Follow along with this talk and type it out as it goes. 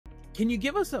Can you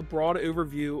give us a broad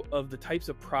overview of the types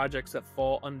of projects that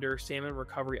fall under salmon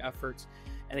recovery efforts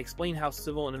and explain how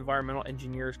civil and environmental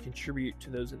engineers contribute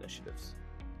to those initiatives?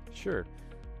 Sure.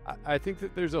 I think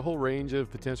that there's a whole range of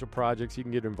potential projects you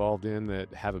can get involved in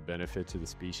that have a benefit to the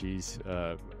species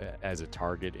as a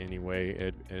target anyway.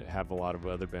 It have a lot of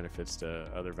other benefits to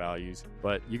other values.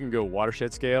 But you can go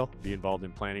watershed scale, be involved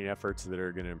in planning efforts that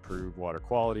are going to improve water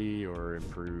quality or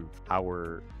improve how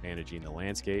we're managing the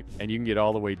landscape. And you can get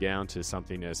all the way down to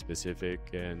something as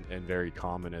specific and very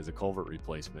common as a culvert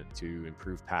replacement to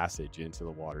improve passage into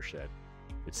the watershed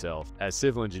itself. As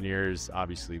civil engineers,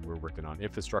 obviously we're working on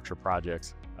infrastructure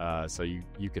projects, so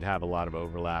you could have a lot of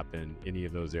overlap in any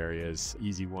of those areas.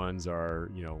 Easy ones are,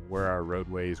 where are our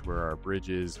roadways, where are our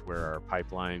bridges, where are our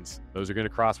pipelines. Those are going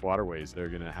to cross waterways. They're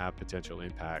going to have potential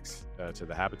impacts to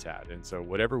the habitat. And so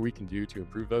whatever we can do to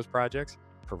improve those projects,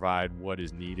 provide what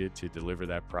is needed to deliver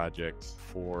that project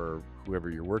for whoever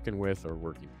you're working with or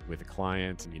working with a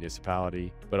client, a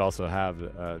municipality, but also have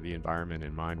the environment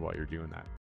in mind while you're doing that.